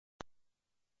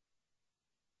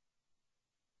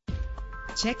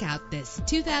Check out this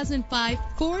 2005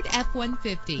 Ford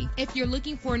F-150. If you're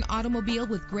looking for an automobile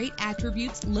with great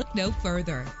attributes, look no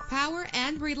further. Power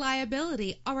and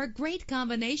reliability are a great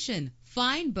combination.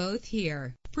 Find both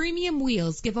here. Premium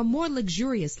wheels give a more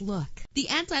luxurious look. The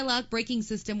anti-lock braking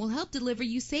system will help deliver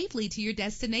you safely to your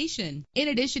destination. In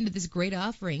addition to this great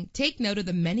offering, take note of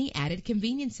the many added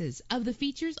conveniences of the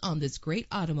features on this great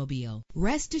automobile.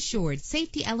 Rest assured,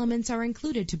 safety elements are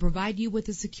included to provide you with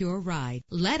a secure ride.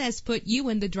 Let us put you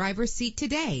in the driver's seat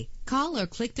today. Call or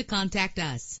click to contact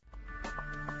us.